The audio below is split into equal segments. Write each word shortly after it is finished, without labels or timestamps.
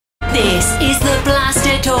This is the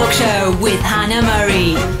Blaster Talk Show with Hannah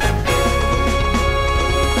Murray.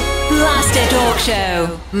 Blaster Talk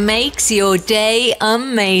Show makes your day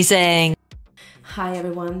amazing. Hi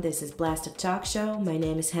everyone, this is Blaster Talk Show. My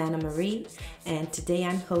name is Hannah Murray, and today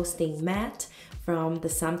I'm hosting Matt from the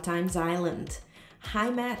Sometimes Island. Hi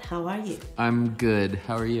Matt, how are you? I'm good.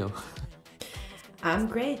 How are you? I'm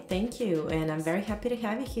great, thank you, and I'm very happy to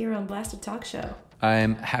have you here on Blaster Talk Show.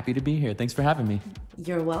 I'm happy to be here. Thanks for having me.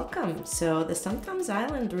 You're welcome. So the Sometimes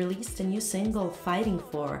Island released a new single, Fighting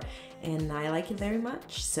For, and I like it very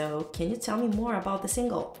much. So can you tell me more about the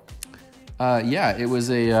single? Yeah, it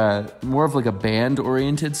was a more of like a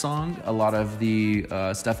band-oriented song. A lot of the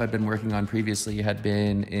stuff I've been working on previously had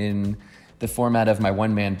been in the format of my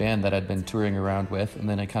one-man band that I'd been touring around with, and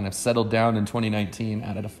then I kind of settled down in 2019,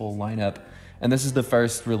 added a full lineup, and this is the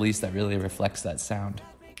first release that really reflects that sound.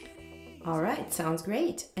 All right, sounds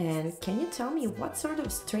great. And can you tell me what sort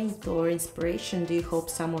of strength or inspiration do you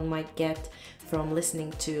hope someone might get from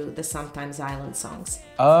listening to the Sometimes Island songs?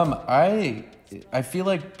 I feel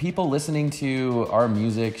like people listening to our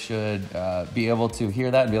music should be able to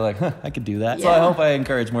hear that and be like, huh, I could do that. Yeah. So I hope I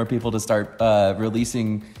encourage more people to start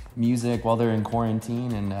releasing music while they're in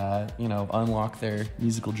quarantine and, unlock their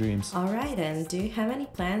musical dreams. All right, and do you have any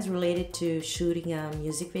plans related to shooting a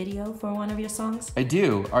music video for one of your songs? I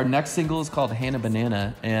do. Our next single is called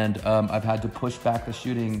Hannah, and I've had to push back the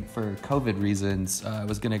shooting for COVID reasons. I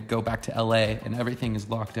was going to go back to LA, and everything is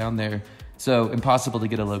locked down there. So impossible to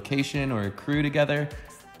get a location or a crew together,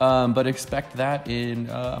 but expect that in,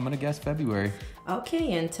 I'm going to guess, February.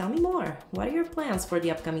 Okay, and tell me more. What are your plans for the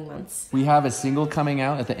upcoming months? We have a single coming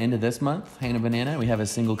out at the end of this month, Hannah. We have a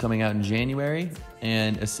single coming out in January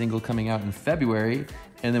and a single coming out in February.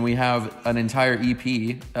 And then we have an entire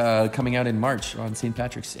EP coming out in March on St.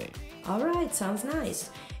 Patrick's Day. All right, sounds nice.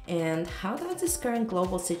 And how does this current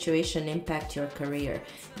global situation impact your career?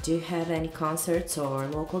 Do you have any concerts or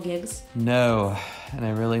local gigs? No, and I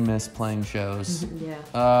really miss playing shows.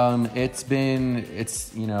 Yeah. It's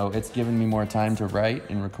given me more time to write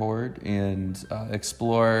and record and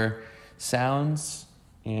explore sounds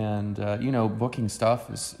and booking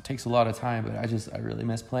stuff takes a lot of time, but I really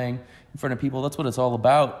miss playing in front of people. That's what it's all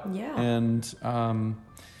about. Yeah. And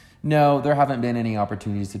no, there haven't been any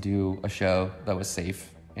opportunities to do a show that was safe.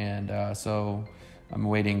 And so I'm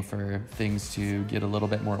waiting for things to get a little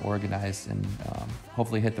bit more organized and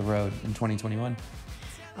hopefully hit the road in 2021.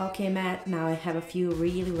 Okay, Matt, now I have a few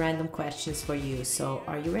really random questions for you. So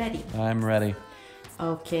are you ready? I'm ready.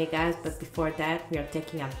 Okay, guys, but before that, we are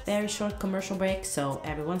taking a very short commercial break, so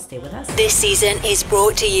everyone stay with us. This season is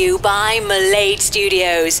brought to you by Malade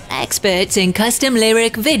Studios, experts in custom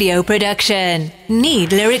lyric video production.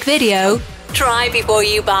 Need lyric video? Try before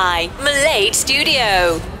you buy. Malade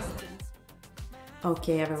Studio.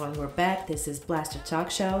 Okay, everyone, we're back. This is Blaster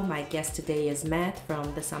Talk Show. My guest today is Matt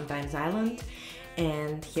from the Sometimes Island.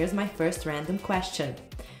 And here's my first random question.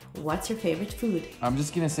 What's your favorite food? I'm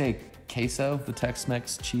just going to say queso, the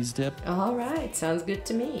Tex-Mex cheese dip. All right, sounds good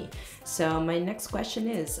to me. So my next question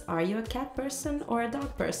is, are you a cat person or a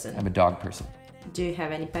dog person? I'm a dog person. Do you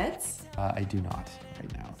have any pets? I do not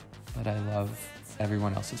right now, but I love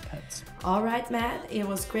everyone else's pets. All right, Matt, it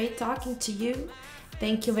was great talking to you.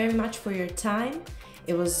 Thank you very much for your time.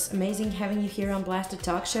 It was amazing having you here on Blaster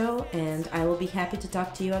Talk Show, and I will be happy to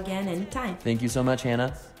talk to you again anytime. Thank you so much,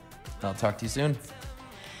 Hannah. I'll talk to you soon.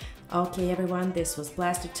 Okay, everyone, this was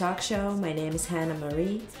Blaster Talk Show. My name is Hannah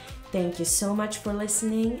Murray. Thank you so much for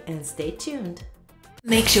listening, and stay tuned.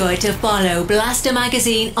 Make sure to follow Blaster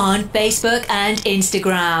Magazine on Facebook and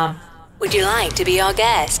Instagram. Would you like to be our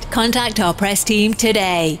guest? Contact our press team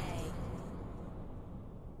today.